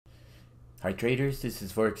Hi traders, this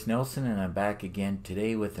is Forex Nelson and I'm back again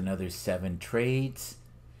today with another 7 trades.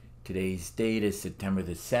 Today's date is September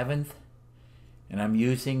the 7th and I'm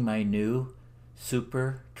using my new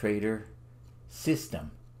Super Trader system.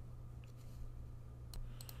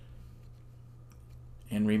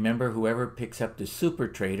 And remember, whoever picks up the Super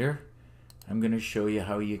Trader, I'm going to show you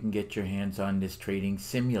how you can get your hands on this trading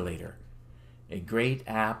simulator. A great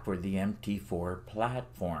app for the MT4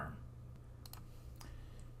 platform.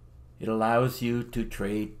 It allows you to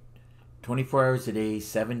trade 24 hours a day,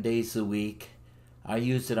 7 days a week. I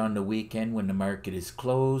use it on the weekend when the market is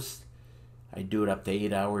closed. I do it up to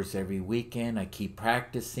 8 hours every weekend. I keep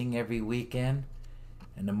practicing every weekend.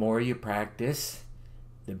 And the more you practice,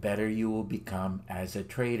 the better you will become as a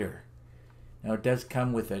trader. Now it does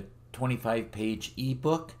come with a 25-page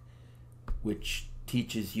ebook which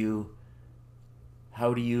teaches you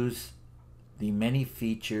how to use the many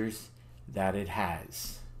features that it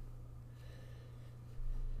has.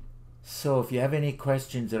 So if you have any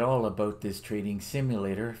questions at all about this trading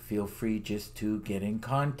simulator, feel free just to get in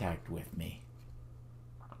contact with me.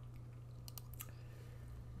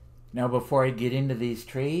 Now before I get into these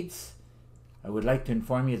trades, I would like to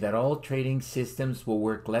inform you that all trading systems will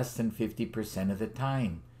work less than 50% of the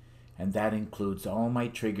time, and that includes all my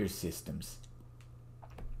trigger systems.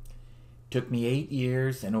 It took me 8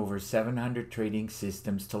 years and over 700 trading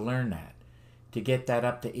systems to learn that. To get that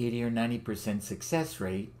up to 80 or 90% success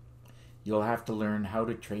rate, you'll have to learn how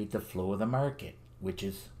to trade the flow of the market, which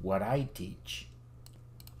is what I teach.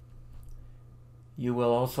 You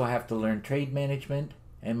will also have to learn trade management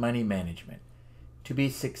and money management. To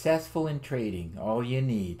be successful in trading, all you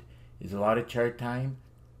need is a lot of chart time,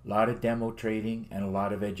 a lot of demo trading, and a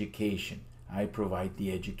lot of education. I provide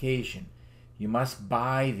the education. You must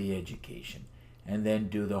buy the education and then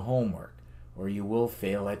do the homework, or you will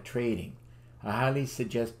fail at trading. I highly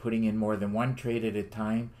suggest putting in more than one trade at a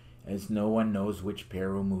time, as no one knows which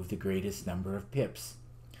pair will move the greatest number of pips.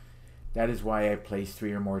 That is why I place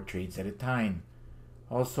 3 or more trades at a time.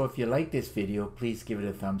 Also, if you like this video, please give it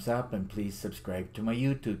a thumbs up and please subscribe to my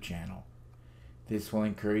YouTube channel. This will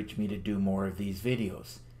encourage me to do more of these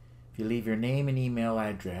videos. If you leave your name and email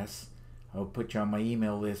address, I'll put you on my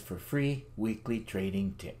email list for free weekly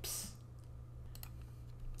trading tips.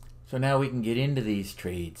 So now we can get into these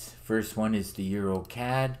trades. First one is the Euro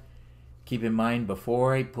CAD. Keep in mind,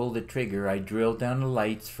 before I pull the trigger, I drill down the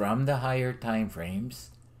lights from the higher time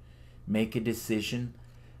frames, make a decision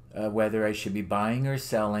whether I should be buying or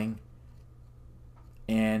selling,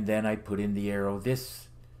 and then I put in the arrow. This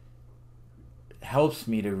helps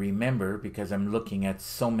me to remember because I'm looking at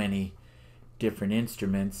so many different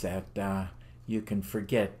instruments that you can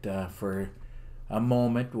forget for a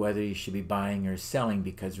moment whether you should be buying or selling,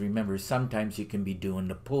 because remember, sometimes you can be doing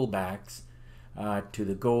the pullbacks to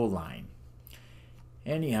the goal line.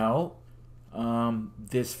 Anyhow,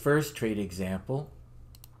 this first trade example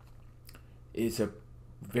is a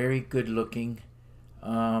very good looking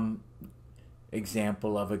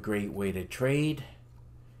example of a great way to trade.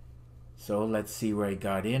 So let's see where I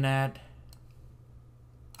got in at.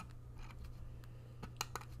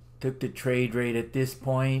 Took the trade rate at this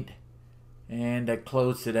point and I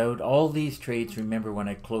closed it out. All these trades, remember, when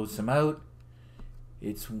I close them out,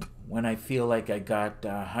 it's when I feel like I got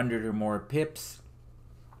 100 or more pips,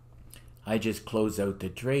 I just close out the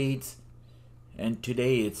trades. And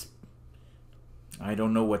today it's, I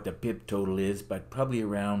don't know what the pip total is, but probably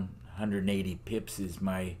around 180 pips is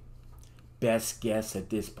my best guess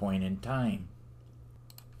at this point in time.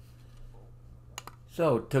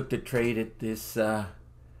 So took the trade at this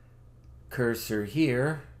cursor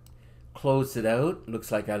here, closed it out.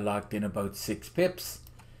 Looks like I locked in about 6 pips,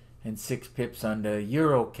 and 6 pips on the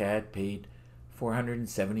Euro CAD paid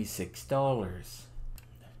 $476.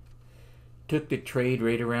 Took the trade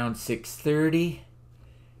right around 6:30,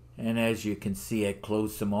 and as you can see, I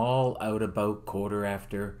closed them all out about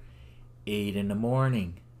 8:15 in the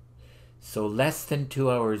morning. So less than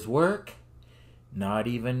 2 hours work, not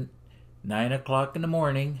even 9 o'clock in the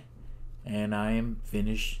morning, and I am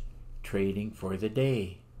finished trading for the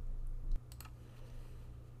day.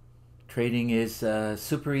 Trading is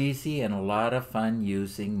super easy and a lot of fun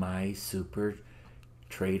using my Super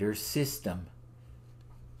Trader system.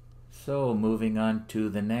 So moving on to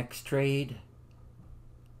the next trade,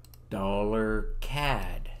 dollar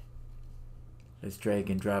CAD. Let's drag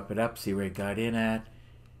and drop it up, see where I got in at.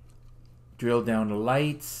 Drill down the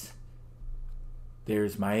lights.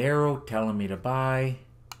 There's my arrow telling me to buy.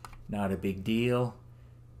 Not a big deal.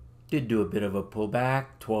 Did do a bit of a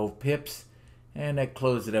pullback, 12 pips, and I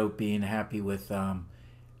closed it out being happy with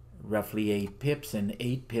roughly 8 pips, and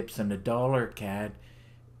 8 pips on the dollar CAD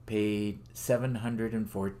paid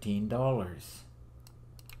 $714.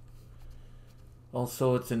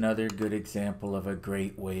 Also, it's another good example of a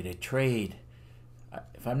great way to trade.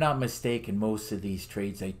 If I'm not mistaken, most of these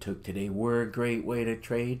trades I took today were a great way to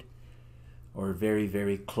trade, or very,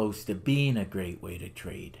 very close to being a great way to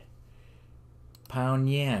trade.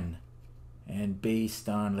 Pound yen, and based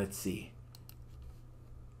on, let's see,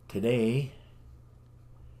 today,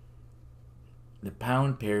 the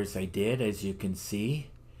pound pairs I did, as you can see,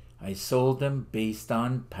 I sold them based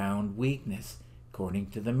on pound weakness,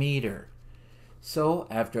 according to the meter. So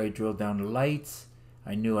after I drilled down the lights,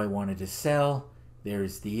 I knew I wanted to sell.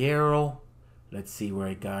 There's the arrow. Let's see where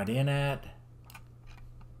I got in at.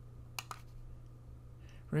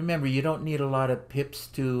 Remember, you don't need a lot of pips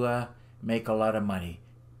to make a lot of money.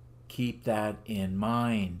 Keep that in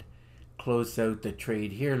mind. Closed out the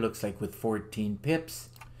trade here, looks like with 14 pips.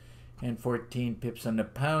 And 14 pips on the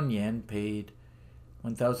pound yen paid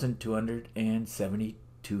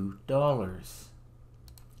 $1,272.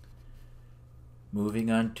 Moving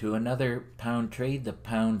on to another pound trade, the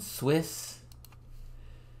pound Swiss.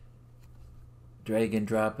 Drag and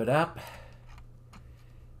drop it up.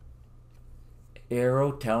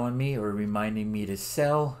 Arrow telling me or reminding me to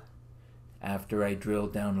sell. After I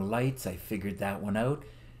drilled down the lights, I figured that one out.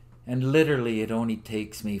 And literally it only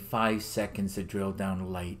takes me 5 seconds to drill down the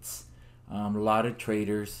lights. A lot of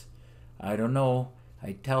traders, I don't know,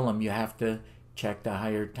 I tell them you have to check the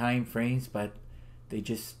higher time frames, but they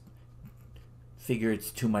just figure it's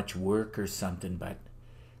too much work or something. But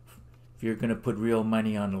if you're going to put real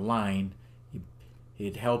money on the line,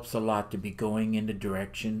 it helps a lot to be going in the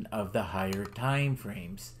direction of the higher time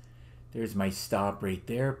frames. There's my stop right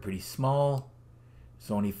there, pretty small. It's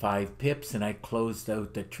only 5 pips and I closed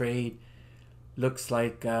out the trade. Looks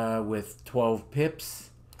like with 12 pips,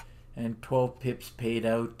 and 12 pips paid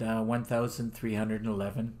out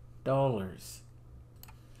 $1,311.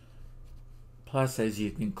 Plus, as you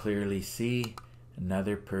can clearly see,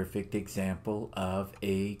 another perfect example of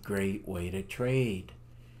a great way to trade.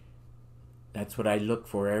 That's what I look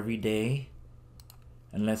for every day,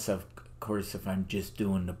 unless of course if I'm just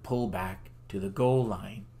doing the pullback to the goal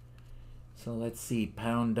line. So let's see,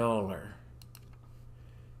 pound dollar.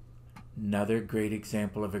 Another great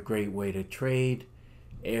example of a great way to trade.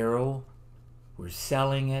 Arrow, we're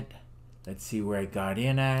selling it. Let's see where I got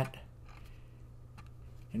in at.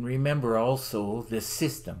 And remember also the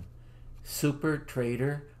system. Super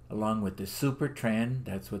trader along with the super trend,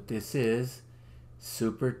 that's what this is.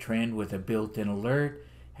 Super trend with a built-in alert,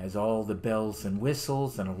 has all the bells and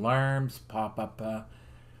whistles and alarms, pop-up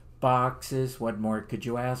boxes. What more could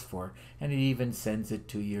you ask for? And it even sends it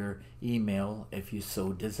to your email if you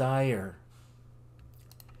so desire.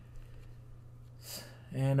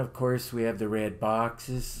 And of course we have the red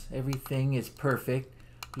boxes. Everything is perfect.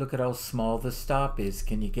 Look at how small the stop is.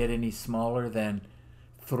 Can you get any smaller than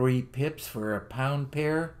 3 pips for a pound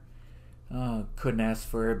pair? Couldn't ask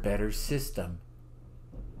for a better system.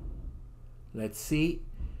 Let's see.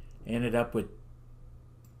 Ended up with,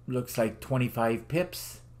 looks like 25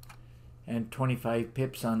 pips. And 25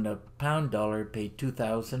 pips on the pound dollar paid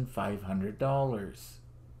 $2,500.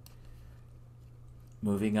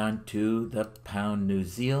 Moving on to the pound New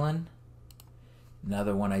Zealand.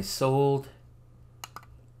 Another one I sold.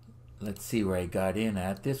 Let's see where I got in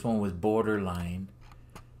at. This one was borderline.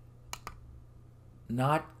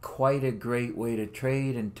 Not quite a great way to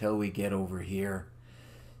trade until we get over here.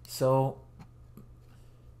 So,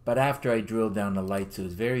 but after I drilled down the lights, it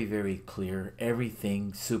was very, very clear.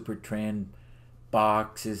 Everything, super trend,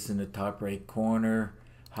 boxes in the top right corner,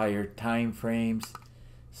 higher time frames.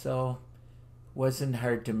 So, wasn't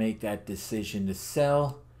hard to make that decision to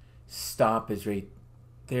sell. Stop is right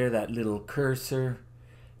there, that little cursor.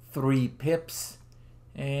 3 pips,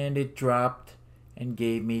 and it dropped and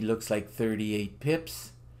gave me, looks like 38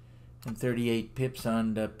 pips. And 38 pips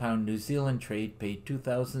on the pound New Zealand trade paid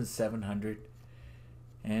 $2,703.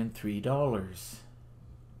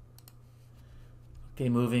 Okay,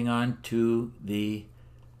 moving on to the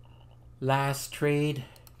last trade.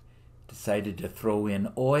 Decided to throw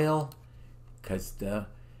in oil because the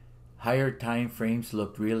higher time frames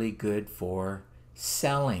looked really good for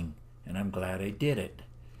selling, and I'm glad I did it.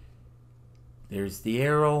 There's the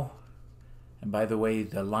arrow, and by the way,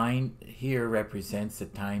 the line here represents the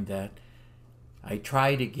time that I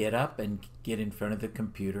try to get up and get in front of the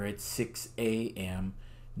computer at 6 a.m.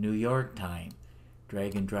 New York time.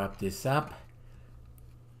 Drag and drop this up.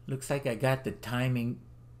 Looks like I got the timing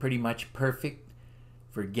pretty much perfect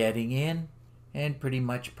for getting in and pretty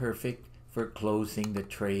much perfect for closing the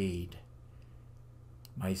trade.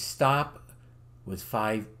 My stop was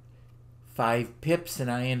 5 5 pips, and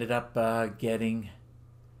I ended up getting,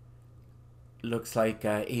 looks like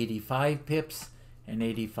 85 pips, and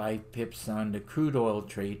 85 pips on the crude oil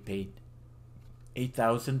trade paid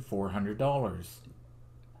 $8,400.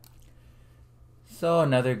 So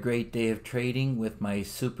another great day of trading with my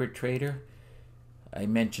super trader. I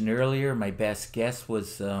mentioned earlier my best guess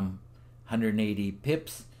was 180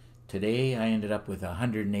 pips. Today I ended up with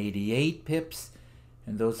 188 pips,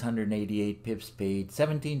 and those 188 pips paid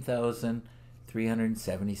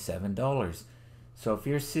 $17,377. So if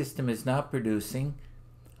your system is not producing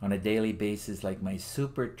on a daily basis like my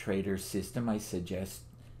super trader system, I suggest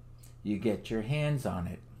you get your hands on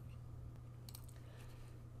it.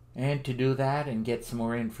 And to do that and get some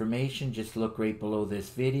more information, just look right below this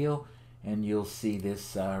video and you'll see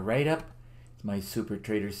this write-up. It's my super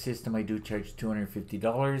trader system. I do charge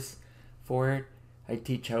 $250 for it. I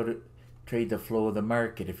teach how to trade the flow of the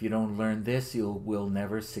market. If you don't learn this, you will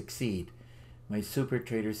never succeed. My super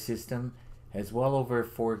trader system has well over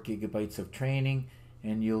 4 gigabytes of training,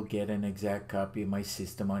 and you'll get an exact copy of my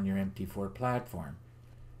system on your MT4 platform.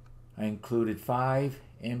 I included 5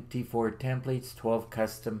 MT4 templates, 12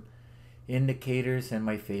 custom indicators, and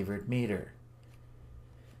my favorite meter.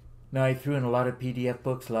 Now I threw in a lot of PDF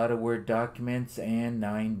books, a lot of Word documents, and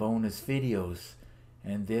 9 bonus videos.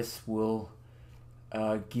 And this will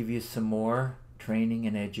give you some more training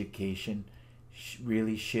and education.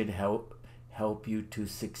 Really should help you to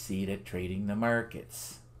succeed at trading the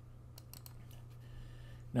markets.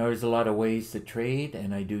 Now there's a lot of ways to trade,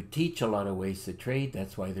 and I do teach a lot of ways to trade.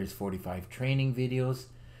 That's why there's 45 training videos.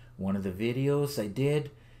 One of the videos I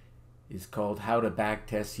did is called How to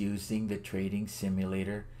Backtest Using the Trading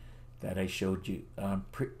Simulator that I showed you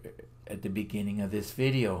at the beginning of this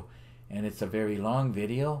video. And it's a very long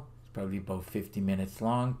video. It's probably about 50 minutes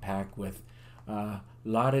long, packed with a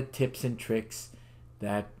lot of tips and tricks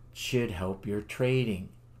that should help your trading.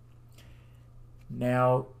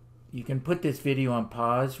 Now, you can put this video on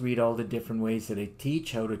pause, read all the different ways that I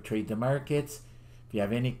teach how to trade the markets. If you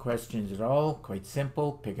have any questions at all, quite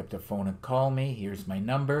simple, pick up the phone and call me. Here's my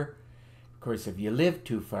number. Of course, if you live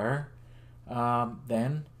too far,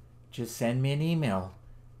 then just send me an email.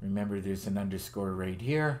 Remember, there's an underscore right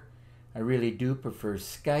here. I really do prefer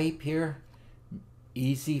Skype here.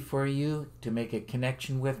 Easy for you to make a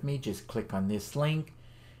connection with me. Just click on this link,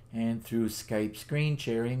 and through Skype screen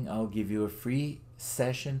sharing, I'll give you a free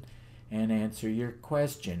session and answer your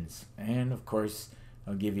questions. And of course,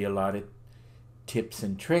 I'll give you a lot of tips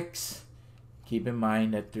and tricks. Keep in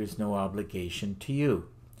mind that there's no obligation to you.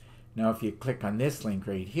 Now, if you click on this link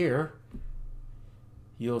right here,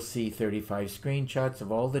 you'll see 35 screenshots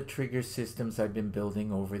of all the trigger systems I've been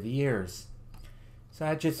building over the years. So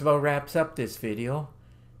that just about wraps up this video.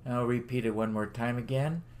 I'll repeat it one more time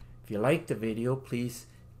again. If you liked the video, please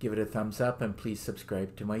give it a thumbs up and please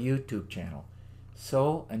subscribe to my YouTube channel.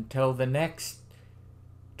 So until the next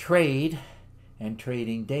trade and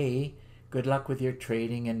trading day, good luck with your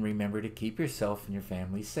trading, and remember to keep yourself and your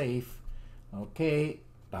family safe. Okay,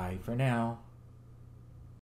 bye for now.